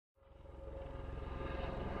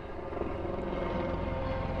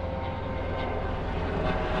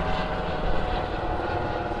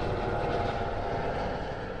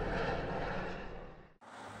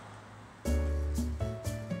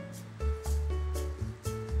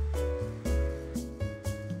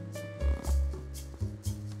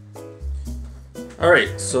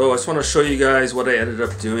Alright, so I just want to show you guys what I ended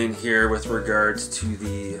up doing here with regards to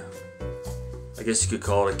the, I guess you could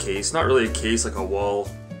call it a case. Not really a case, like a wall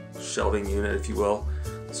shelving unit, if you will.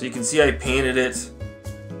 So you can see I painted it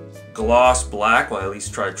gloss black, well at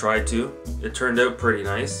least tried to. It turned out pretty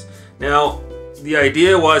nice. Now, the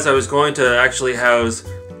idea was I was going to actually house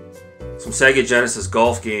some Sega Genesis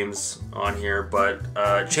golf games on here,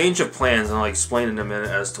 but change of plans, and I'll explain in a minute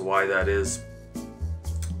as to why that is.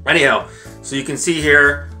 Anyhow, so you can see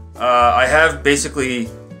here, I have basically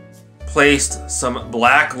placed some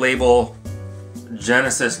black label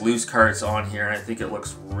Genesis loose carts on here, and I think it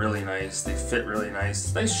looks really nice. They fit really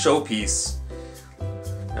nice. Nice showpiece.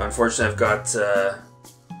 Now, unfortunately, I've got the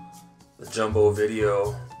Jumbo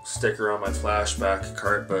Video sticker on my flashback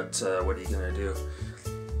cart, but what are you gonna do?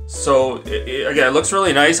 So, again, it looks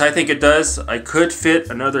really nice. I think it does. I could fit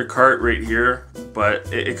another cart right here,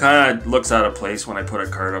 but it kind of looks out of place when I put a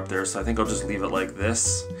cart up there, so I think I'll just leave it like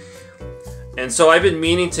this. And so I've been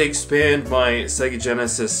meaning to expand my Sega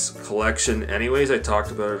Genesis collection anyways. I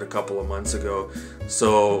talked about it a couple of months ago.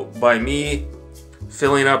 So by me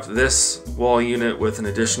filling up this wall unit with an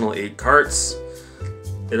additional 8 carts,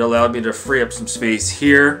 it allowed me to free up some space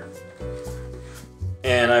here.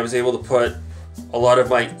 And I was able to put a lot of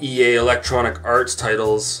my EA Electronic Arts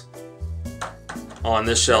titles on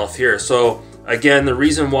this shelf here. So again, the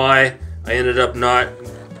reason why I ended up not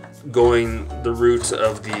going the route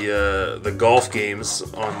of the golf games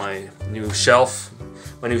on my new shelf,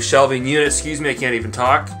 my new shelving unit, excuse me, I can't even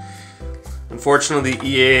talk. Unfortunately, the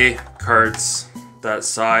EA carts, that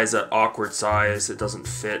size, that awkward size, it doesn't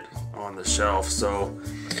fit on the shelf. So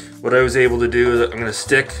what I was able to do is I'm going to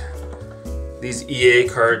stick these EA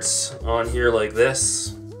carts on here like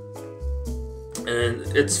this, and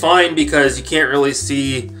it's fine because you can't really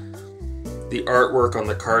see the artwork on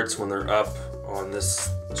the carts when they're up on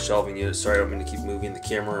this shelving unit. Sorry, I'm going to keep moving the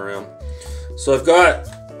camera around. So I've got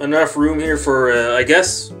enough room here for I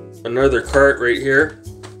guess another cart right here,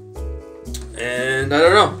 and I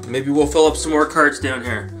don't know, maybe we'll fill up some more carts down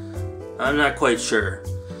here. I'm not quite sure,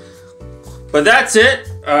 but that's it.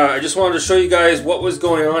 I just wanted to show you guys what was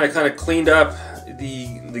going on. I kind of cleaned up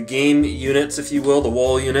the game units, if you will, the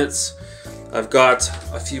wall units. I've got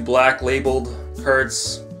a few black labeled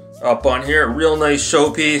carts up on here. A real nice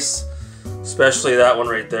showpiece, especially that one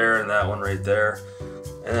right there and that one right there.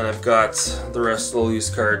 And then I've got the rest of the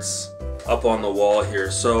loose carts up on the wall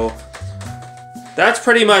here. So that's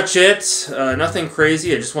pretty much it. Nothing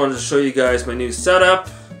crazy. I just wanted to show you guys my new setup.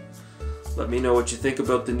 Let me know what you think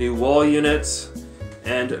about the new wall unit.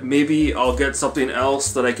 And maybe I'll get something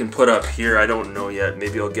else that I can put up here. I don't know yet.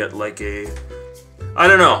 Maybe I'll get like a, I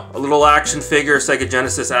don't know, a little action figure, Sega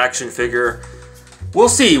Genesis action figure. We'll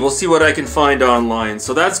see. We'll see what I can find online.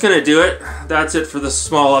 So that's going to do it. That's it for the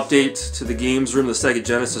small update to the games room, the Sega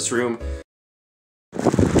Genesis room.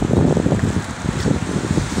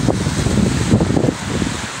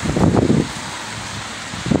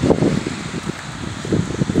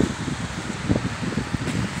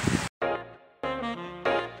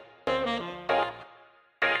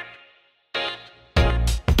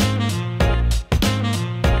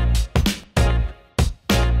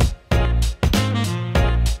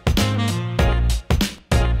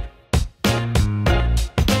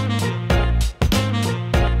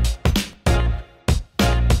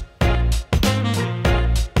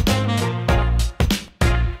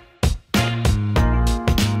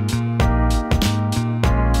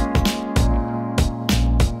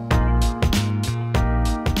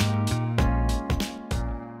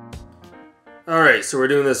 Alright, so we're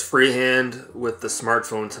doing this freehand with the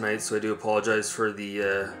smartphone tonight, so I do apologize for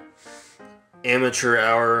the amateur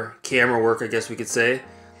hour camera work, I guess we could say.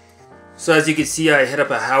 So as you can see, I hit up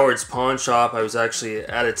a Howard's Pawn Shop. I was actually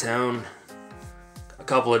out of town a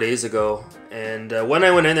couple of days ago, and when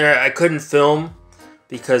I went in there, I couldn't film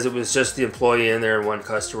because it was just the employee in there and one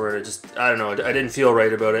customer, and I don't know, I didn't feel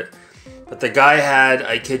right about it. But the guy had,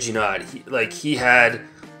 I kid you not, he had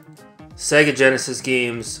Sega Genesis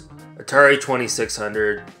games, Atari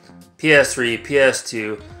 2600, PS3,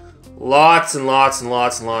 PS2, lots and lots and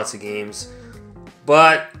lots and lots of games.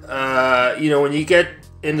 But, you know, when you get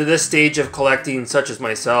into this stage of collecting, such as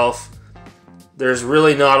myself, there's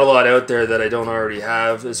really not a lot out there that I don't already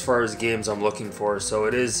have as far as games I'm looking for. So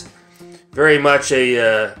it is very much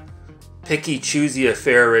a picky, choosy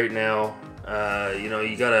affair right now. You know,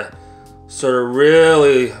 you gotta sort of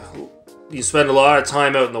really, you spend a lot of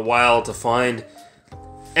time out in the wild to find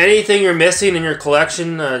anything you're missing in your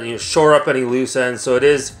collection, you shore up any loose ends. So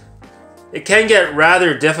it can get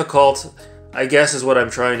rather difficult, I guess is what I'm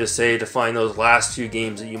trying to say, to find those last few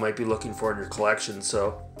games that you might be looking for in your collection.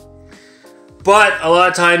 So But a lot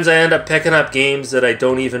of times I end up picking up games that I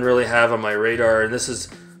don't even really have on my radar, and this is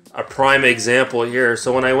a prime example here.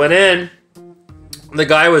 So when I went in, the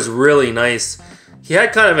guy was really nice. He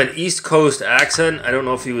had kind of an East Coast accent. I don't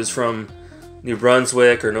know if he was from New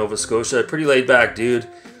Brunswick or Nova Scotia. Pretty laid back dude.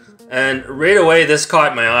 And right away, this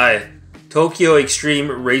caught my eye. Tokyo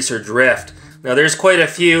Extreme Racer Drift. Now there's quite a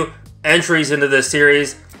few entries into this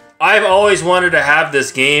series. I've always wanted to have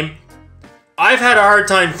this game. I've had a hard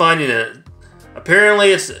time finding it.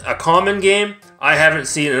 Apparently it's a common game. I haven't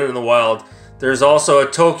seen it in the wild. There's also a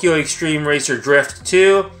Tokyo Extreme Racer Drift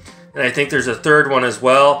 2. And I think there's a third one as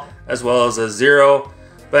well as a Zero.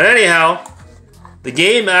 But anyhow, the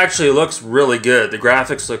game actually looks really good. The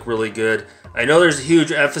graphics look really good. I know there's a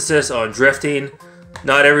huge emphasis on drifting.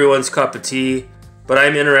 Not everyone's cup of tea. But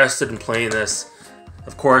I'm interested in playing this.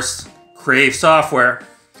 Of course, Crave Software.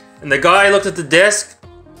 And the guy looked at the disc.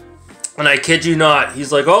 And I kid you not,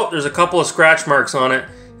 he's like, oh, there's a couple of scratch marks on it.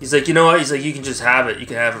 He's like, you know what? He's like, you can just have it. You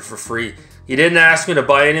can have it for free. He didn't ask me to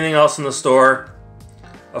buy anything else in the store.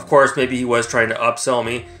 Of course, maybe he was trying to upsell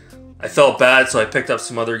me. I felt bad, so I picked up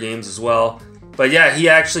some other games as well. But yeah, he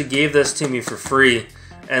actually gave this to me for free.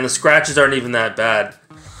 And the scratches aren't even that bad.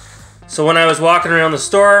 So when I was walking around the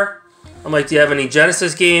store, I'm like, do you have any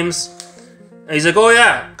Genesis games? And he's like, oh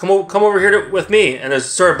yeah, come over here with me. And it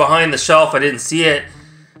was sort of behind the shelf. I didn't see it.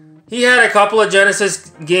 He had a couple of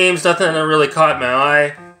Genesis games, nothing that really caught my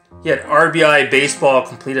eye. He had RBI Baseball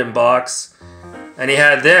Complete in Box. And he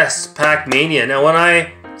had this, Pac-Mania. Now when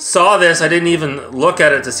I saw this, I didn't even look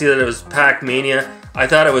at it to see that it was Pac-Mania. I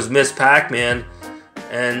thought it was Miss Pac-Man.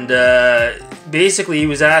 And basically he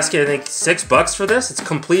was asking, I think, $6 for this. It's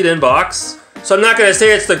complete in box. So I'm not going to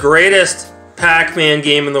say it's the greatest Pac-Man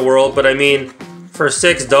game in the world, but I mean, for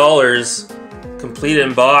 $6, complete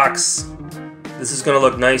in box, this is going to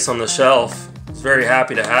look nice on the shelf. I was very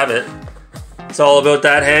happy to have it. It's all about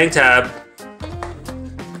that hang tab.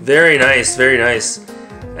 Very nice, very nice.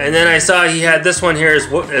 And then I saw he had this one here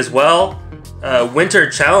as well. Winter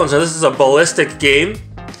Challenge. Now this is a ballistic game.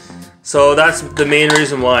 So that's the main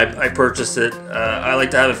reason why I purchased it. I like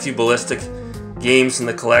to have a few ballistic games in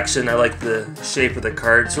the collection. I like the shape of the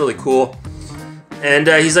card. It's really cool. And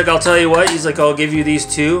he's like, I'll tell you what. He's like, I'll give you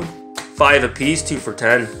these two. 5 apiece, 2 for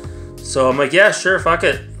 10. So I'm like, yeah, sure, fuck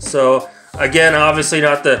it. So again, obviously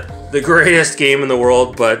not the greatest game in the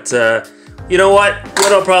world, but you know what?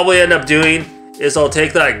 What I'll probably end up doing is I'll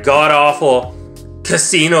take that god-awful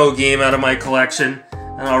casino game out of my collection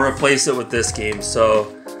and I'll replace it with this game.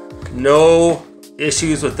 So no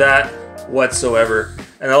issues with that whatsoever.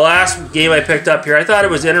 And the last game I picked up here, I thought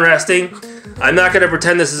it was interesting. I'm not going to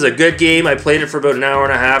pretend this is a good game. I played it for about an hour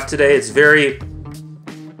and a half today. It's very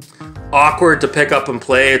awkward to pick up and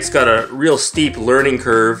play. It's got a real steep learning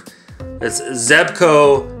curve. It's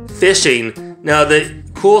Zebco Fishing. Now the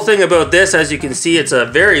cool thing about this, as you can see, it's a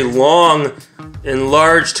very long,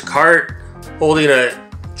 enlarged cart holding a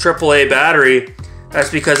AAA battery.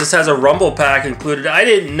 That's because this has a rumble pack included. I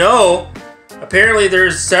didn't know. Apparently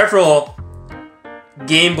there's several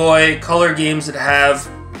Game Boy Color games that have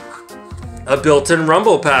a built-in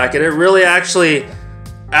rumble pack, and it really actually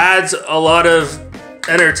adds a lot of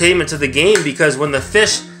entertainment to the game, because when the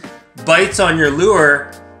fish bites on your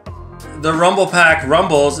lure, the rumble pack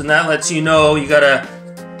rumbles, and that lets you know you gotta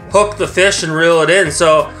hook the fish and reel it in.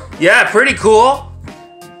 So yeah, pretty cool.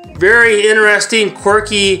 Very interesting,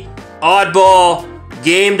 quirky, oddball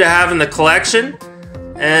game to have in the collection.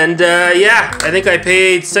 And yeah, I think I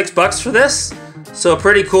paid $6 for this. So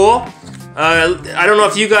pretty cool. I don't know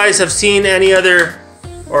if you guys have seen any other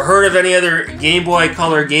or heard of any other Game Boy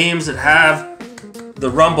Color games that have the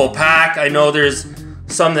rumble pack. I know there's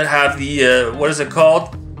some that have the, what is it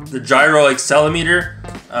called? The gyro accelerometer.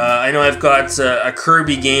 I know I've got a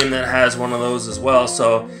Kirby game that has one of those as well.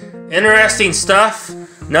 So interesting stuff.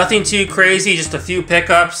 Nothing too crazy, just a few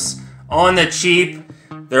pickups on the cheap.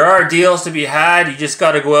 There are deals to be had. You just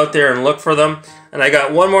got to go out there and look for them. And I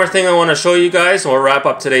got one more thing I want to show you guys, and we'll wrap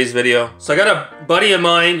up today's video. So I got a buddy of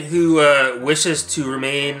mine who wishes to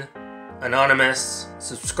remain anonymous,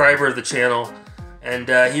 subscriber of the channel,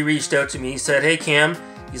 and he reached out to me. He said, hey Cam,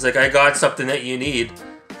 he's like, I got something that you need.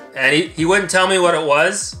 And he wouldn't tell me what it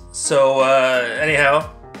was, so anyhow,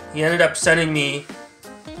 he ended up sending me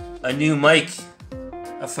a new mic,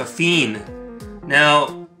 a Fafine.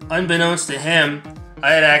 Now, unbeknownst to him,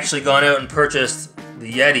 I had actually gone out and purchased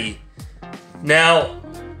the Yeti. Now,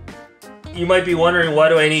 you might be wondering, why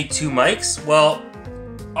do I need 2 mics? Well,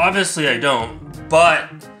 obviously I don't,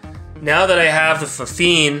 but now that I have the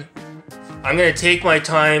Fafine, I'm going to take my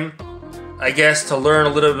time, I guess, to learn a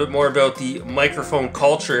little bit more about the microphone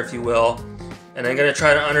culture, if you will, and I'm going to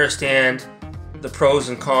try to understand the pros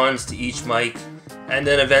and cons to each mic, and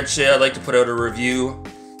then eventually I'd like to put out a review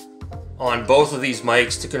on both of these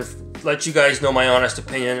mics to let you guys know my honest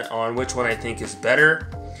opinion on which one I think is better.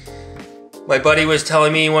 My buddy was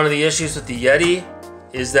telling me one of the issues with the Yeti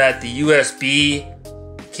is that the USB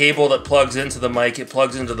cable that plugs into the mic, it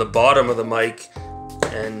plugs into the bottom of the mic,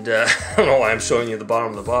 and I don't know why I'm showing you the bottom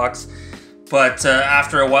of the box, but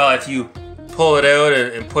after a while, if you pull it out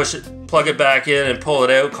and push it, plug it back in and pull it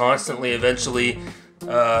out constantly, eventually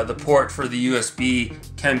the port for the USB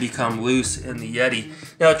can become loose in the Yeti.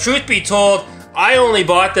 Now, truth be told, I only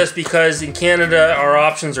bought this because in Canada our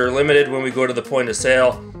options are limited when we go to the point of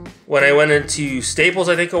sale. When I went into Staples,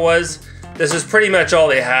 I think it was, this is pretty much all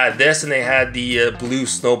they had. This, and they had the blue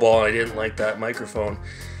Snowball, and I didn't like that microphone.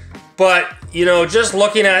 But, you know, just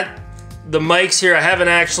looking at the mics here, I haven't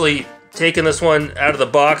actually taken this one out of the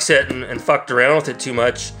box yet and fucked around with it too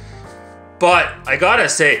much. But I gotta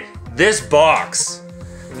say, this box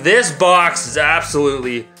is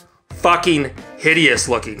absolutely fucking hideous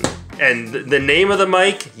looking. And the name of the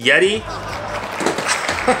mic, Yeti,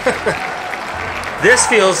 this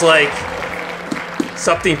feels like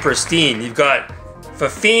something pristine. You've got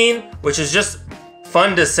Fafine, which is just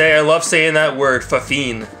fun to say. I love saying that word,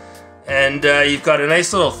 Fafine. And you've got a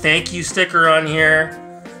nice little thank you sticker on here.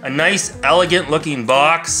 A nice, elegant looking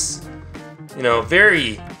box. You know,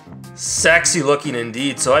 very sexy looking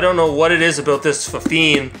indeed. So I don't know what it is about this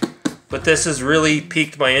Fafine, but this has really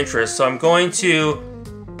piqued my interest. So I'm going to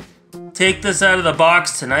take this out of the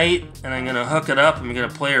box tonight, and I'm gonna hook it up. I'm gonna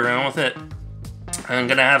play around with it. I'm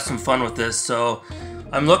gonna have some fun with this. So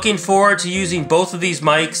I'm looking forward to using both of these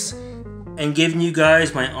mics and giving you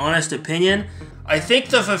guys my honest opinion. I think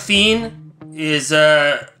the Fafine is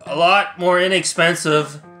a lot more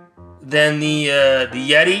inexpensive than the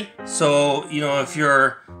Yeti. So, you know, if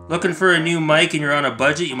you're looking for a new mic and you're on a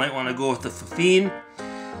budget, you might want to go with the Fafine.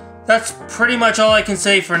 That's pretty much all I can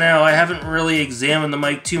say for now. I haven't really examined the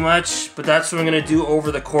mic too much, but that's what I'm going to do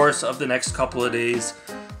over the course of the next couple of days.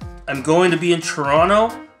 I'm going to be in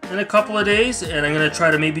Toronto in a couple of days, and I'm going to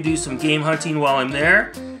try to maybe do some game hunting while I'm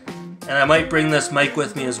there. And I might bring this mic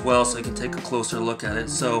with me as well so I can take a closer look at it.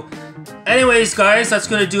 So anyways, guys, that's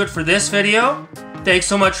going to do it for this video. Thanks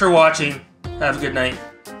so much for watching. Have a good night.